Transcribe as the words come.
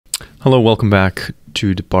Hello, welcome back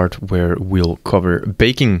to the part where we'll cover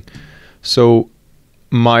baking. So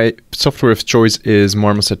my software of choice is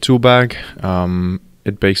Marmoset Toolbag.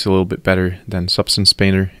 It bakes a little bit better than Substance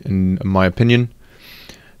Painter in my opinion.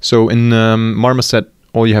 So in Marmoset,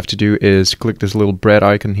 all you have to do is click this little bread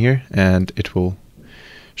icon here and it will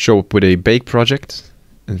show up with a bake project.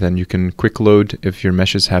 And then you can quick load if your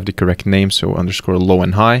meshes have the correct name, so underscore low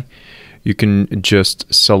and high. You can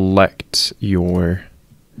just select your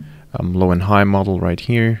low and high model right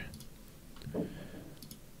here,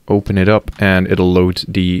 open it up, and it'll load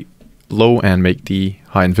the low and make the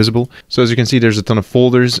high invisible. So as you can see, there's a ton of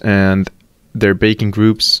folders and they're baking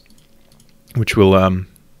groups, which will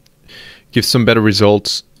give some better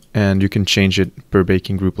results, and you can change it per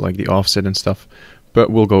baking group, like the offset and stuff, but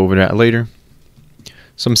we'll go over that later.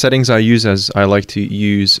 Some settings I use, as I like to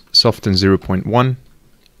use soften 0.1.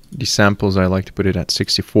 The samples I like to put it at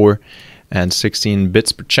 64 and 16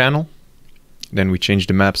 bits per channel. Then we change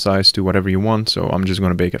the map size to whatever you want, so I'm just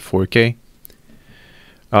going to bake at 4K.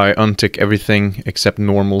 I untick everything except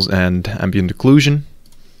normals and ambient occlusion.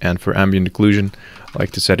 And for ambient occlusion, I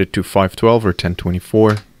like to set it to 512 or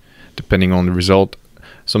 1024, depending on the result.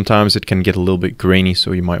 Sometimes it can get a little bit grainy,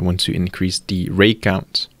 so you might want to increase the ray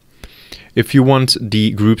count. If you want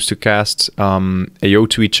the groups to cast AO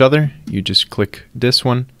to each other, you just click this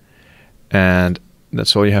one, and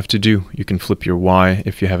that's all you have to do. You can flip your Y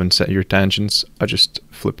if you haven't set your tangents. I just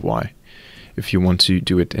flip Y if you want to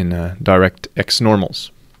do it in direct X normals.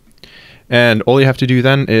 And all you have to do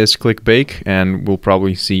then is click bake, and we'll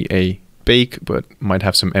probably see a bake, but might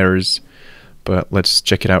have some errors. But let's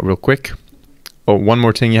check it out real quick. Oh, one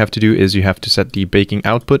more thing you have to do is you have to set the baking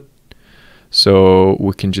output. So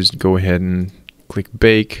we can just go ahead and click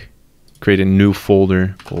bake, create a new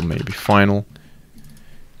folder called maybe final,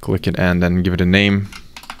 click it and then give it a name.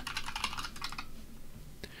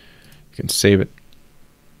 You can save it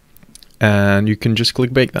and you can just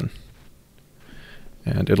click bake then.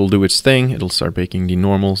 And it'll do its thing. It'll start baking the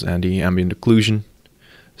normals and the ambient occlusion.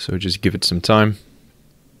 So just give it some time.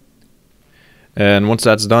 And once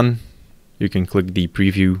that's done, you can click the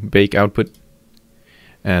preview bake output,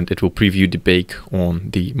 and it will preview the bake on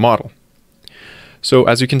the model. So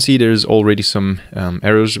as you can see, there's already some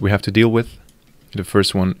errors we have to deal with. The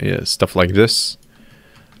first one is stuff like this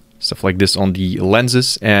on the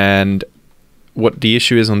lenses, and what the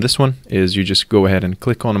issue is on this one is you just go ahead and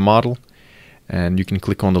click on a model, and you can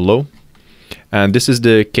click on the low, and this is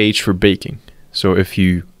the cage for baking. So if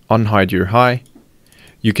you unhide your high,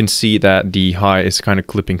 you can see that the high is kind of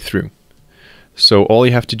clipping through. So all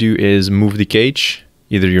you have to do is move the cage,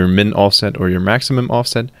 either your min offset or your maximum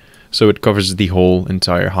offset, so it covers the whole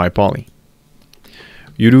entire high poly.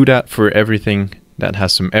 You do that for everything that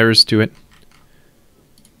has some errors to it.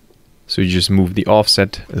 So you just move the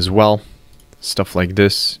offset as well. Stuff like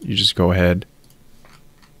this, you just go ahead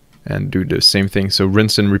and do the same thing. So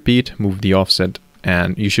rinse and repeat, move the offset,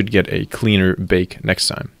 and you should get a cleaner bake next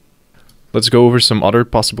time. Let's go over some other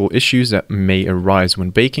possible issues that may arise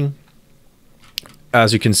when baking.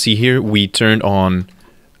 As you can see here, we turned on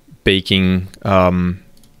baking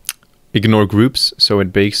ignore groups, so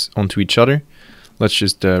it bakes onto each other. Let's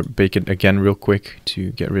just bake it again real quick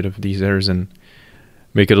to get rid of these errors and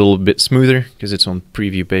make it a little bit smoother, because it's on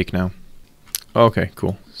preview bake now. Okay,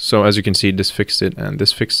 cool. So as you can see, this fixed it and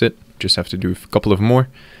this fixed it. Just have to do a couple of more.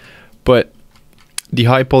 But the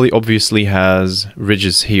high poly obviously has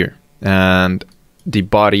ridges here, and the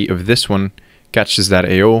body of this one catches that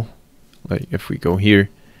AO. Like if we go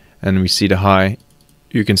here and we see the high,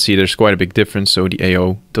 you can see there's quite a big difference, so the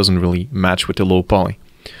AO doesn't really match with the low poly.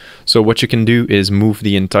 So what you can do is move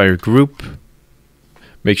the entire group,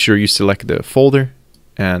 make sure you select the folder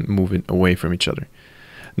and move it away from each other.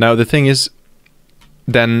 Now the thing is,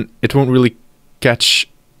 then it won't really catch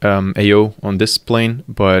AO on this plane,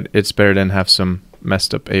 but it's better than have some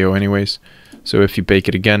messed up AO anyways. So if you bake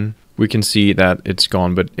it again, we can see that it's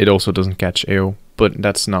gone, but it also doesn't catch AO, but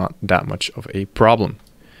that's not that much of a problem.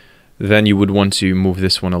 Then you would want to move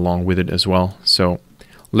this one along with it as well. So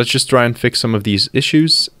let's just try and fix some of these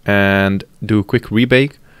issues and do a quick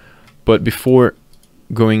rebake. But before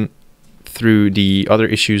going through the other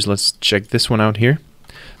issues, let's check this one out here.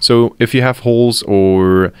 So if you have holes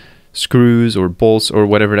or screws or bolts or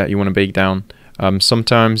whatever that you want to bake down,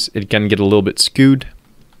 sometimes it can get a little bit skewed.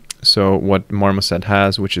 So what Marmoset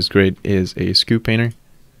has, which is great, is a skew painter.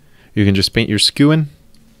 You can just paint your skew in.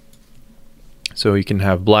 So you can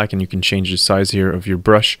have black, and you can change the size here of your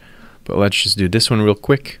brush. But let's just do this one real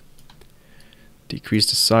quick. Decrease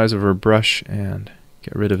the size of our brush and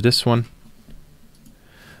get rid of this one.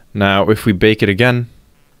 Now if we bake it again,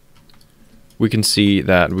 we can see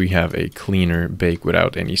that we have a cleaner bake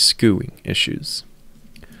without any skewing issues.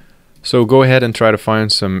 So go ahead and try to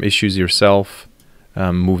find some issues yourself,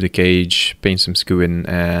 move the cage, paint some skewing,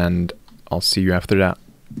 and I'll see you after that.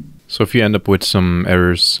 So if you end up with some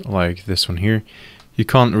errors like this one here, you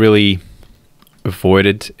can't really avoid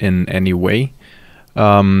it in any way.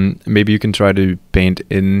 Maybe you can try to paint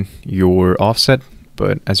in your offset,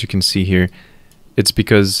 but as you can see here, it's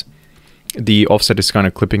because the offset is kind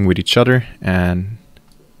of clipping with each other and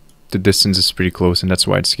the distance is pretty close, and that's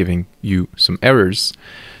why it's giving you some errors.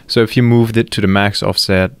 So if you moved it to the max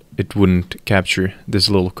offset, it wouldn't capture this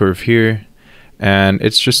little curve here, and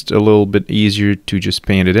it's just a little bit easier to just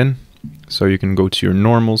paint it in. So you can go to your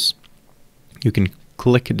normals, you can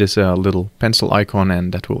click this little pencil icon,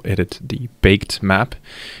 and that will edit the baked map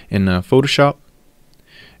in Photoshop.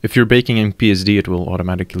 If you're baking in PSD, it will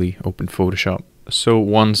automatically open Photoshop. So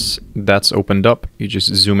once that's opened up, you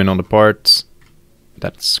just zoom in on the parts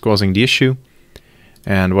that's causing the issue.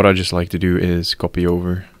 And what I just like to do is copy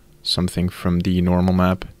over something from the normal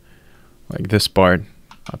map, like this part.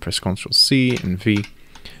 I press Ctrl C and V,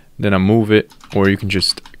 then I move it, or you can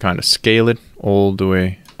just kind of scale it all the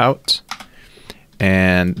way out.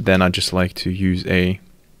 And then I just like to use a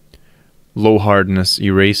low hardness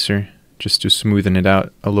eraser just to smoothen it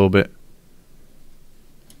out a little bit.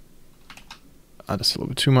 That's a little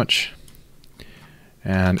bit too much.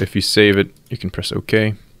 And if you save it, you can press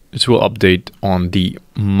OK. It will update on the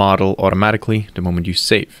model automatically the moment you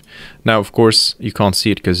save. Now, of course, you can't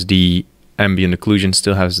see it because the ambient occlusion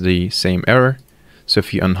still has the same error. So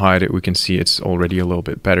if you unhide it, we can see it's already a little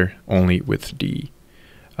bit better, only with the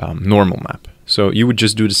normal map. So you would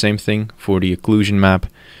just do the same thing for the occlusion map.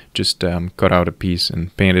 Just cut out a piece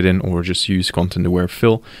and paint it in, or just use content aware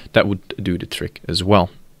fill. That would do the trick as well.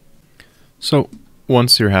 So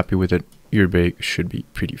once you're happy with it, your bake should be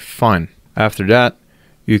pretty fine. After that,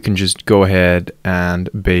 you can just go ahead and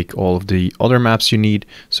bake all of the other maps you need.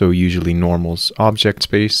 So usually normals, object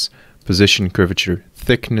space, position, curvature,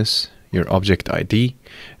 thickness, your object ID.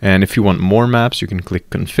 And if you want more maps, you can click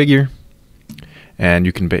configure, and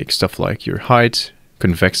you can bake stuff like your height,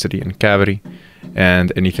 convexity and cavity,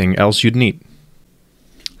 and anything else you'd need.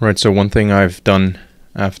 Right, so one thing I've done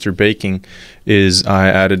after baking is I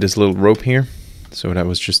added this little rope here. So that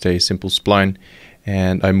was just a simple spline,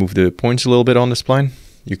 and I moved the points a little bit on the spline.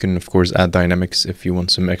 You can of course add dynamics if you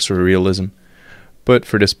want some extra realism, but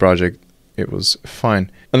for this project it was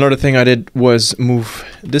fine. Another thing I did was move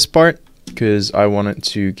this part because I wanted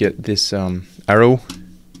to get this arrow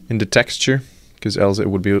in the texture, because else it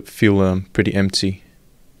would feel pretty empty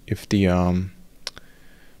if the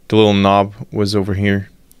little knob was over here.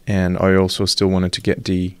 And I also still wanted to get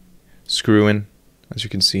the screw in, as you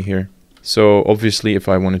can see here. So obviously if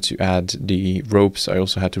I wanted to add the ropes, I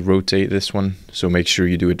also had to rotate this one. So make sure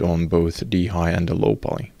you do it on both the high and the low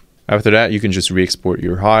poly. After that, you can just re-export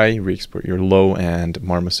your high, re-export your low, and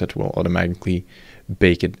Marmoset will automatically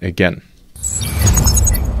bake it again.